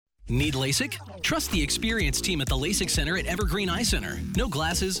Need LASIK? Trust the experienced team at the LASIK Center at Evergreen Eye Center. No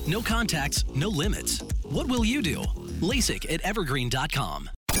glasses, no contacts, no limits. What will you do? LASIK at evergreen.com.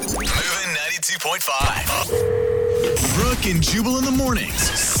 Moving 92.5. Brooke and Jubal in the mornings.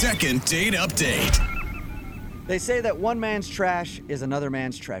 Second date update. They say that one man's trash is another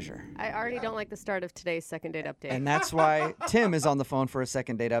man's treasure. I already don't like the start of today's second date update. And that's why Tim is on the phone for a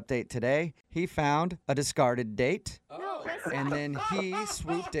second date update today. He found a discarded date. No, that's And then he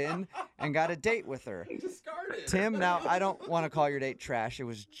swooped in and got a date with her. Discarded. Tim, now I don't want to call your date trash. It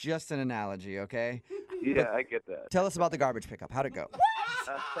was just an analogy, okay? Yeah, I get that. Tell us about the garbage pickup. How'd it go?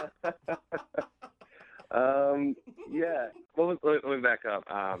 Yeah. Well, let me back up.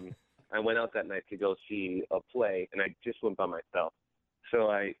 I went out that night to go see a play, and I just went by myself. So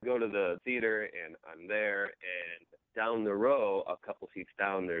I go to the theater, and I'm there, and down the row, a couple seats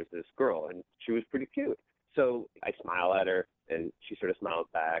down, there's this girl, and she was pretty cute. So I smile at her, and she sort of smiles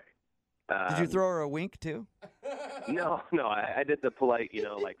back. Did you throw her a wink, too? No, I did the polite,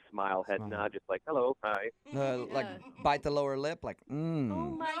 like smile, head nod, just like, hello, hi. Like bite the lower lip, like, Oh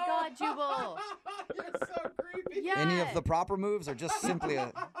my God, Jubal. You're so creepy. Yes. Any of the proper moves or just simply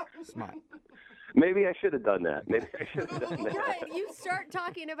a smile? Maybe I should have done that. Right, you start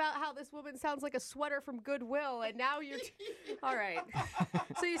talking about how this woman sounds like a sweater from Goodwill, and now you're... All right.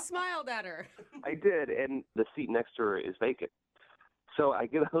 So you smiled at her. I did, and the seat next to her is vacant. So I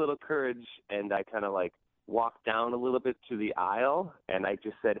get a little courage, and I kind of walk down a little bit to the aisle, and I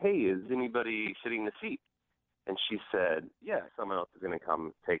just said, hey, is anybody sitting in the seat? And she said, yeah, someone else is going to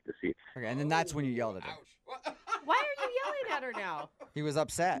come take the seat. Okay, and then that's when you yelled at her. Ouch. Why are you yelling at her now? He was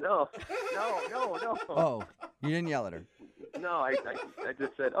upset. No. Oh, you didn't yell at her. No, I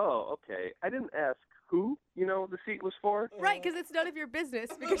just said, oh, okay. I didn't ask who, the seat was for. Right, because it's none of your business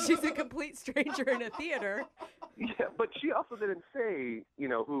because she's a complete stranger in a theater. Yeah, but she also didn't say,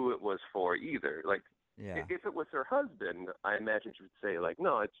 who it was for either. Yeah. If it was her husband, I imagine she would say,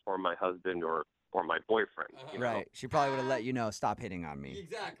 no, it's for my husband or my boyfriend. Right. She probably would have let you know, stop hitting on me.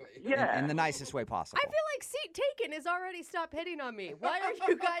 Exactly. Yeah. In the nicest way possible. I feel like seat taken is already stop hitting on me. Why are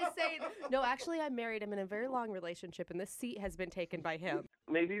you guys saying, no, actually I'm married. I'm in a very long relationship and this seat has been taken by him.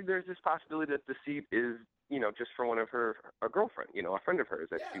 Maybe there's this possibility that the seat is, just for one of a girlfriend, a friend of hers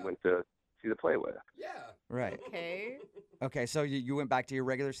that she went to see the play with. Yeah. Right. Okay. Okay, so you went back to your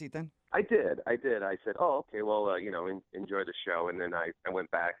regular seat then? I did. I said, oh, okay, well, enjoy the show. And then I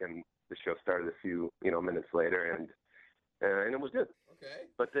went back and the show started a few, minutes later and it was good. Okay.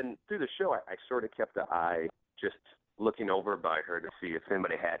 But then through the show, I sort of kept an eye just looking over by her to see if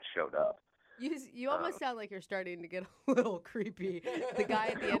anybody had showed up. You almost sound like you're starting to get a little creepy. The guy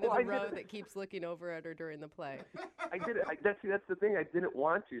at the end of Well, the I row did- that keeps looking over at her during the play. I did it. That's the thing. I didn't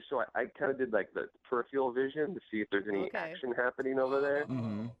want to, so I kind of did the peripheral vision to see if there's any Okay. action happening over there.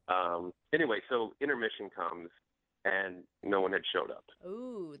 Mm-hmm. Anyway, so intermission comes, and no one had showed up.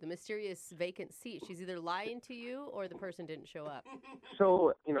 Ooh, the mysterious vacant seat. She's either lying to you or the person didn't show up.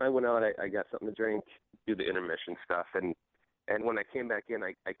 So I went out. I got something to drink, do the intermission stuff, and when I came back in,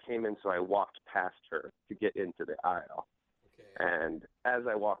 I came in, so I walked past her to get into the aisle. Okay. And as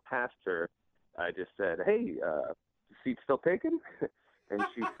I walked past her, I just said, hey, the seat's still taken? And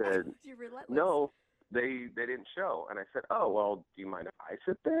she said, You're relentless. no, they didn't show. And I said, oh, well, do you mind if I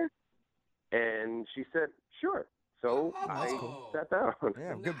sit there? And she said, sure. So I sat down.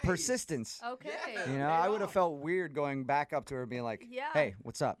 Yeah, good Nice. persistence. Okay. I would have felt weird going back up to her and being like, Yeah. hey,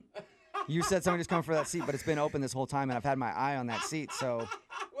 what's up? You said somebody's coming for that seat, but it's been open this whole time, and I've had my eye on that seat, so,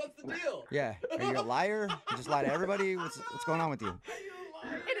 What's the deal? yeah. Are you a liar? You just lie to everybody? What's going on with you?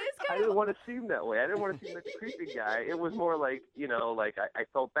 It is I kind didn't of... want to seem that way. I didn't want to seem like a creepy guy. It was more like, I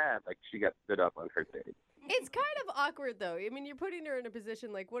felt bad, like she got stood up on her date. It's kind of awkward, though. I mean, you're putting her in a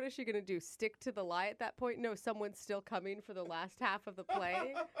position like, what is she going to do? Stick to the lie at that point? No, someone's still coming for the last half of the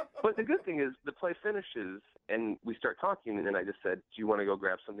play? But the good thing is the play finishes and we start talking, and then I just said, do you want to go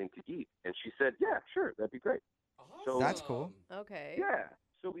grab something to eat? And she said, yeah, sure, that'd be great. So That's cool. Okay. yeah.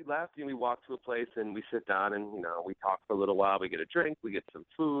 So we left and we walked to a place and we sit down and, we talk for a little while. We get a drink, we get some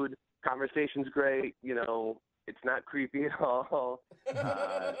food. Conversation's great, it's not creepy at all.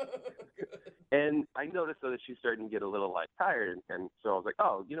 And I noticed, though, that she's starting to get a little, tired. And so I was like,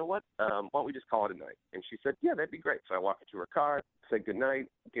 oh, you know what? Why don't we just call it a night? And she said, yeah, that'd be great. So I walked her to her car, said goodnight,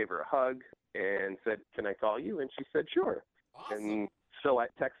 gave her a hug, and said, can I call you? And she said, sure. Awesome. And so I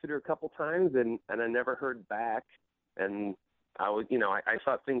texted her a couple times, and I never heard back. And I was, I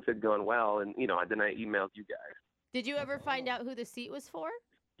thought things had gone well. And, then I emailed you guys. Did you ever find out who the seat was for?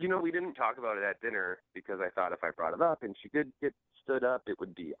 We didn't talk about it at dinner because I thought if I brought it up, and she did get stood up, it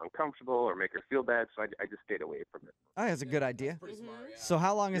would be uncomfortable or make her feel bad. So I just stayed away from it. Oh, that's a good idea. Pretty smart, yeah. So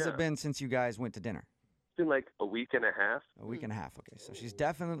how long has Yeah. it been since you guys went to dinner? It's been like a week and a half. A week and a half. Okay, so she's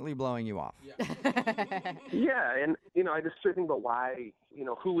definitely blowing you off. Yeah, and I just started thinking about why,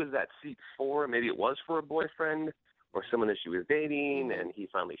 who was that seat for? Maybe it was for a boyfriend or someone that she was dating, and he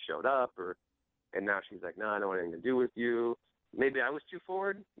finally showed up, and now she's like, no, I don't want anything to do with you. Maybe I was too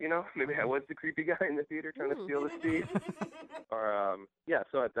forward, Maybe I was the creepy guy in the theater trying to steal the seat. Or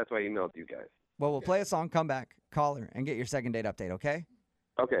so that's why I emailed you guys. Well, we'll play a song, come back, call her, and get your second date update, okay?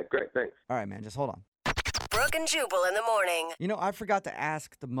 Okay, great, thanks. All right, man, just hold on. Brooke and Jubal in the morning. I forgot to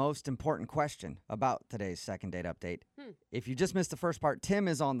ask the most important question about today's second date update. If you just missed the first part, Tim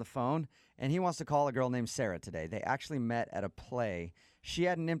is on the phone, and he wants to call a girl named Sarah today. They actually met at a play. She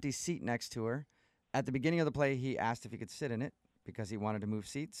had an empty seat next to her. At the beginning of the play, he asked if he could sit in it because he wanted to move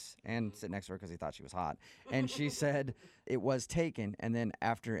seats and sit next to her because he thought she was hot. And she said it was taken. And then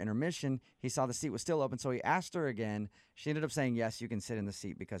after intermission, he saw the seat was still open, so he asked her again. She ended up saying, yes, you can sit in the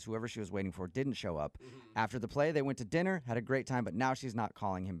seat because whoever she was waiting for didn't show up. After the play, they went to dinner, had a great time, but now she's not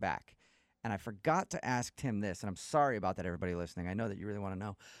calling him back. And I forgot to ask Tim this, and I'm sorry about that, everybody listening. I know that you really want to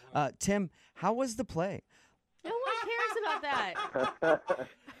know. Tim, how was the play? No one cares about that.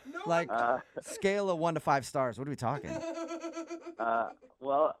 Like, scale of 1 to 5 stars. What are we talking?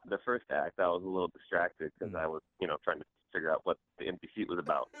 Well, the first act, I was a little distracted because I was, trying to figure out what the empty seat was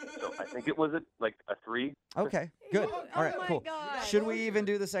about. So I think it was a 3. Okay, good. All right, my cool. God. Should we even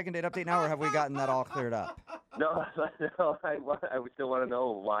do the second date update now, or have we gotten that all cleared up? No, I still want to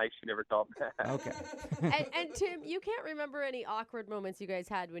know why she never called back. Okay. And Tim, you can't remember any awkward moments you guys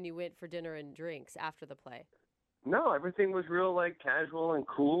had when you went for dinner and drinks after the play. No, everything was real casual and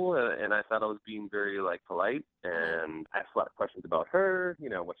cool, and I thought I was being very polite, and I asked a lot of questions about her,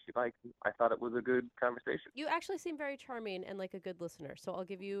 what she liked. I thought it was a good conversation. You actually seem very charming and like a good listener, so I'll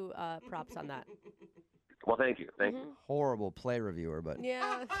give you props on that. Well, thank you. Thank you. Horrible play reviewer, but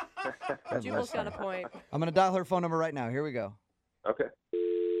Yeah, that's Jubal's got a listener. point. I'm going to dial her phone number right now. Here we go. Okay.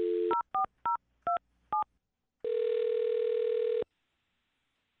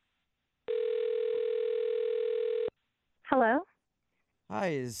 Hello?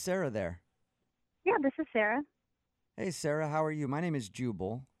 Hi, is Sarah there? Yeah, this is Sarah. Hey, Sarah, how are you? My name is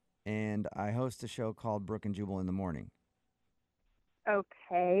Jubal, and I host a show called Brooke and Jubal in the Morning.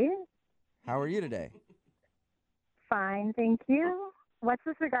 Okay. How are you today? Fine, thank you. What's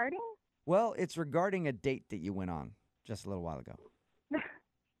this regarding? Well, it's regarding a date that you went on just a little while ago.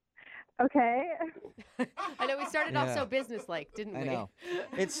 Okay. I know we started off Yeah. so businesslike, didn't we? I know.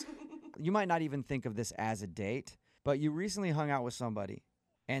 You might not even think of this as a date, but you recently hung out with somebody,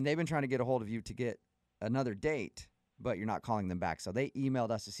 and they've been trying to get a hold of you to get another date, but you're not calling them back. So they emailed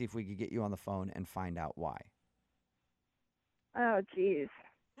us to see if we could get you on the phone and find out why. Oh, geez.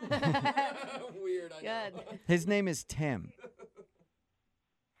 Weird, I know. Good. His name is Tim.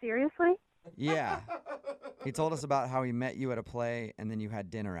 Seriously? Yeah. He told us about how he met you at a play, and then you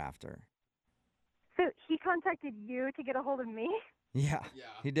had dinner after. So he contacted you to get a hold of me? Yeah, Yeah.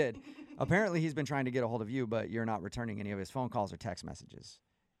 he did. Apparently, he's been trying to get a hold of you, but you're not returning any of his phone calls or text messages.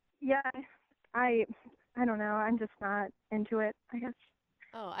 Yeah, I don't know. I'm just not into it, I guess.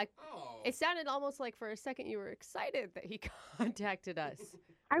 Oh, Oh. it sounded almost like for a second you were excited that he contacted us.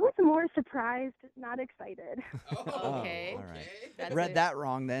 I was more surprised, not excited. Oh, Okay. All right. That's Read it. that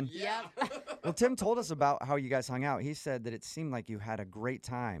wrong then. Yeah. Well, Tim told us about how you guys hung out. He said that it seemed like you had a great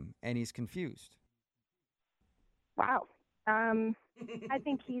time, and he's confused. Wow. I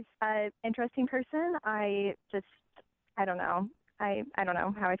think he's an interesting person. I don't know. I don't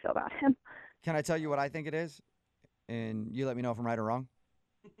know how I feel about him. Can I tell you what I think it is? And you let me know if I'm right or wrong.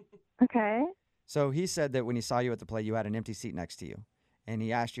 Okay. So he said that when he saw you at the play, you had an empty seat next to you. And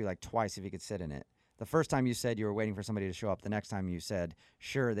he asked you twice if you could sit in it. The first time you said you were waiting for somebody to show up. The next time you said,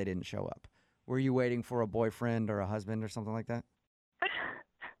 sure, they didn't show up. Were you waiting for a boyfriend or a husband or something like that?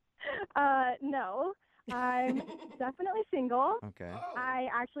 No. I'm definitely single. Okay. I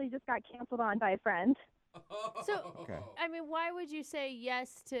actually just got canceled on by a friend. So, Okay. I mean, why would you say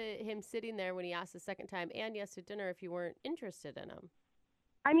yes to him sitting there when he asked the second time and yes to dinner if you weren't interested in him?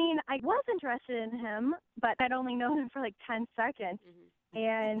 I mean, I was interested in him, but I'd only known him for 10 seconds.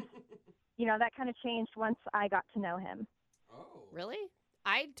 And, that kind of changed once I got to know him. Oh. Really?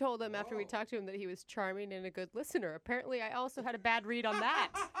 I told him after we talked to him that he was charming and a good listener. Apparently, I also had a bad read on that.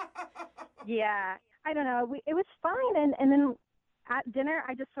 Yeah. I don't know. It was fine. And then at dinner,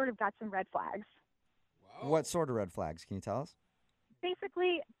 I just sort of got some red flags. Wow. What sort of red flags? Can you tell us?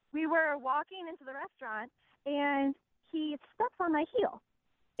 Basically, we were walking into the restaurant, and he steps on my heel.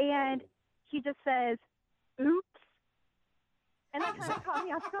 And he just says, oops. And that kind of caught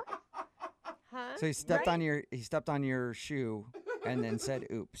me off guard. Huh? So he stepped on your shoe and then said,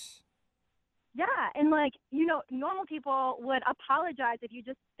 "Oops." Yeah, and normal people would apologize if you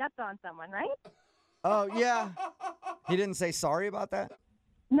just stepped on someone, right? Oh yeah. He didn't say sorry about that?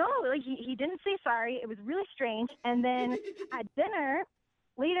 No, he didn't say sorry. It was really strange. And then at dinner,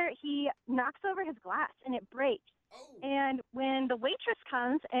 later, he knocks over his glass and it breaks. And when the waitress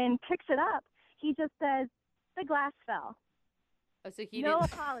comes and picks it up, he just says, "The glass fell." Oh, so he No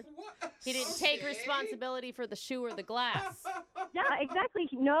didn't. apology. He didn't take responsibility for the shoe or the glass. Yeah, exactly.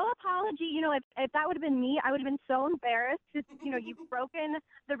 No apology. If that would have been me, I would have been so embarrassed because, you've broken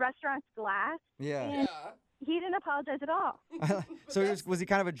the restaurant's glass. Yeah. And he didn't apologize at all. So was he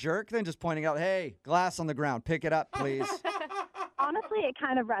kind of a jerk then, just pointing out, "Hey, glass on the ground, pick it up, please"? Honestly, it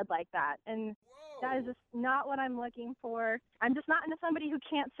kind of read like that. And that is just not what I'm looking for. I'm just not into somebody who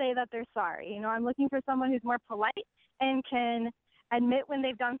can't say that they're sorry. I'm looking for someone who's more polite and can admit when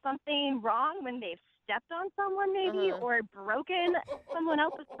they've done something wrong, when they've stepped on someone maybe or broken someone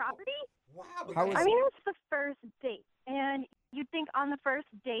else's property. Wow. I mean, it's the first date. And you'd think on the first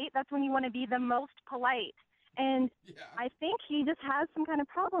date, that's when you want to be the most polite. And I think he just has some kind of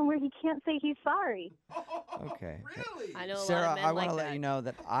problem where he can't say he's sorry. Okay. Really? I know a lot Sarah, of men I like want to that. let you know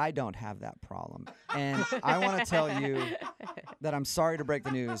that I don't have that problem. And I want to tell you that I'm sorry to break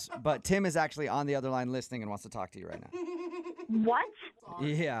the news, but Tim is actually on the other line listening and wants to talk to you right now. What?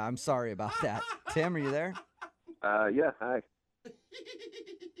 Yeah, I'm sorry about that. Tim, are you there? Yeah, hi.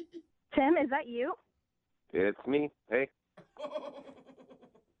 Tim, is that you? It's me. Hey.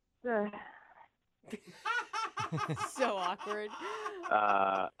 Ugh. So awkward.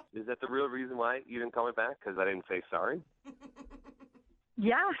 Is that the real reason why you didn't call me back? Because I didn't say sorry?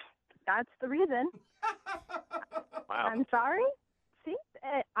 Yeah, that's the reason. Wow. I'm sorry. See,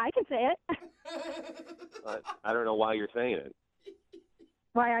 I can say it. I don't know why you're saying it.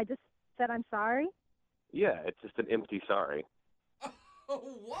 Why I just said I'm sorry? Yeah, it's just an empty sorry.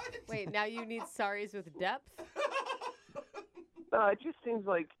 What? Wait, now you need sorries with depth? No, it just seems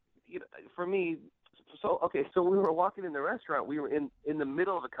like, for me, so we were walking in the restaurant. We were in the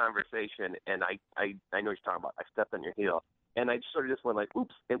middle of a conversation, and I know what you're talking about. I stepped on your heel, and I sort of just went like,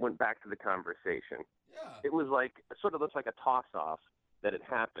 oops, it went back to the conversation. Yeah. It was like, it sort of looks like a toss-off that it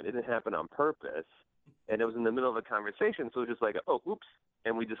happened. It didn't happen on purpose, and it was in the middle of a conversation, so it was just like, oh, oops,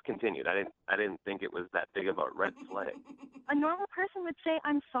 and we just continued. I didn't think it was that big of a red flag. A normal person would say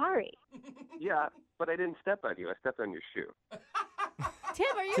I'm sorry. Yeah, but I didn't step on you. I stepped on your shoe. Tim,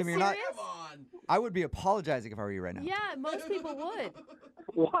 are you Tim, you're serious? not- Come on. I would be apologizing if I were you right now. Yeah, most people would.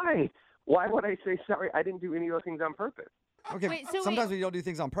 Why? Why would I say sorry? I didn't do any of those things on purpose. Okay, Wait, so sometimes when you don't do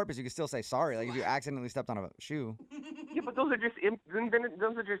things on purpose, you can still say sorry. Like if you accidentally stepped on a shoe. Yeah, but those are just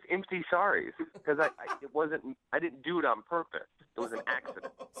those are just empty sorries because I didn't do it on purpose. It was an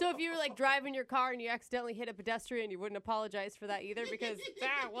accident. So if you were like driving your car and you accidentally hit a pedestrian, you wouldn't apologize for that either because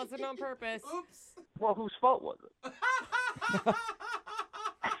that wasn't on purpose. Oops. Well, whose fault was it?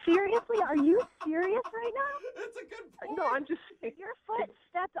 Seriously? Are you serious right now? That's a good point. No, I'm just saying. Your foot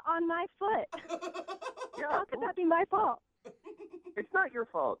stepped on my foot. Yeah, How could that be my fault? it's not your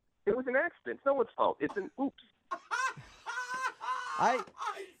fault. It was an accident. It's no one's fault. It's an oops. I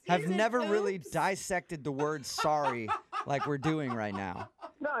have Is it never really oops? dissected the word sorry like we're doing right now.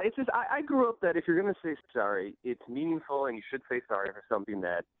 No, it's just I grew up that if you're going to say sorry, it's meaningful and you should say sorry for something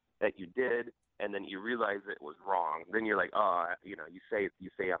that you did and then you realize it was wrong. Then you're like, oh, you say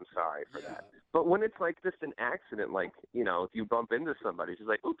I'm sorry for that. But when it's like just an accident, like, if you bump into somebody, it's just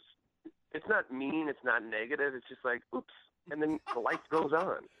like, oops. It's not mean, it's not negative, it's just like, oops. And then the life goes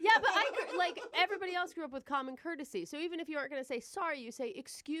on. Yeah, but like everybody else grew up with common courtesy. So even if you aren't going to say sorry, you say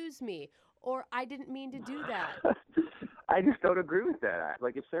excuse me or I didn't mean to do that. I just don't agree with that.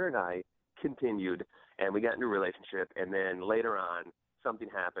 Like if Sarah and I continued and we got into a relationship and then later on something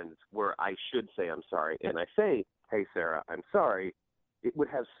happens where I should say I'm sorry and I say, hey, Sarah, I'm sorry, it would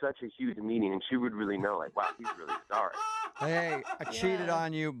have such a huge meaning and she would really know, like, wow, he's really sorry. Hey, I cheated Yeah.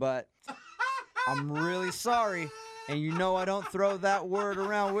 on you, but I'm really sorry. And you know I don't throw that word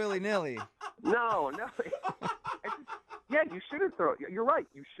around willy-nilly. No. Yeah, you shouldn't throw it. You're right.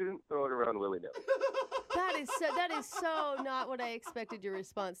 You shouldn't throw it around willy-nilly. That is so not what I expected your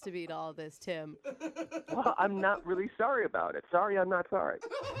response to be to all this, Tim. Well, I'm not really sorry about it. Sorry, I'm not sorry.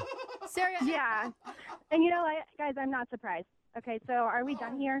 Sarah, Yeah. And guys, I'm not surprised. Okay, so are we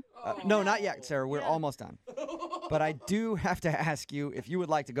done here? No, not yet, Sarah. We're Yeah. almost done. But I do have to ask you if you would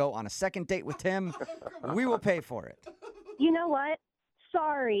like to go on a second date with Tim. We will pay for it. You know what?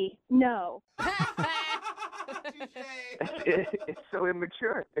 Sorry, no. Touche. It's so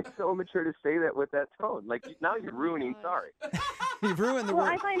immature. It's so immature to say that with that tone. Like, now you're ruining sorry. You've ruined the Well,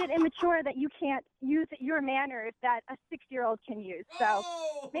 word. I find it immature that you can't use your manners that a 6-year-old can use. So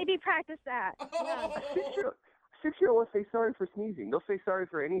Oh. maybe practice that. Six-year-old will say sorry for sneezing. They'll say sorry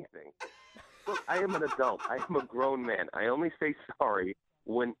for anything. Look, I am an adult. I am a grown man. I only say sorry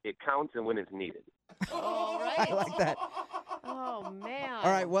when it counts and when it's needed. All I right. like that. Oh, man.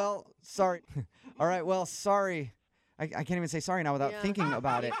 All right, well, sorry. All right, well, sorry. I can't even say sorry now without Yeah. thinking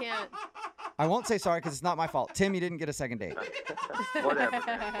about You it. can't. I won't say sorry because it's not my fault. Tim, you didn't get a second date. Whatever,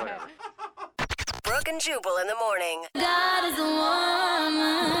 man, whatever. Brooke and Jubal in the morning.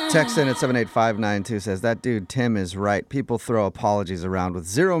 Text in at 78592 says, that dude Tim is right. People throw apologies around with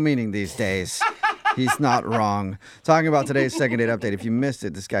zero meaning these days. He's not wrong. Talking about today's second date update. If you missed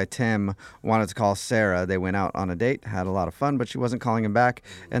it, this guy Tim wanted to call Sarah. They went out on a date, had a lot of fun, but she wasn't calling him back.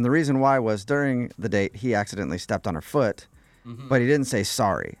 And the reason why was during the date, he accidentally stepped on her foot, but he didn't say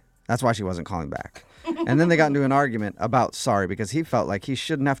sorry. That's why she wasn't calling back. And then they got into an argument about sorry because he felt like he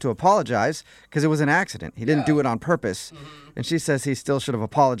shouldn't have to apologize because it was an accident. He didn't do it on purpose. And she says he still should have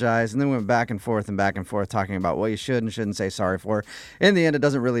apologized, and then went back and forth talking about what you should and shouldn't say sorry for. In the end, it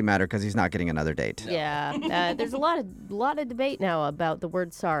doesn't really matter because he's not getting another date. Yeah, there's a lot of debate now about the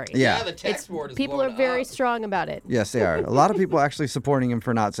word sorry. Yeah. The text board is People are blowing very up. strong about it. Yes, they are. A lot of people actually supporting him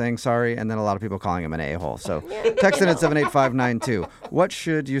for not saying sorry, and then a lot of people calling him an a-hole. So text in at 78592. What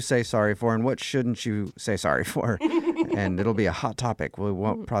should you say sorry for, and what shouldn't you say sorry for? And it'll be a hot topic we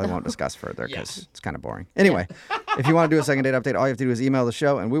probably won't discuss further because it's kind of boring. Anyway, if you want to do a second date update, all you have to do is email the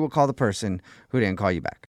show, and we will call the person who didn't call you back.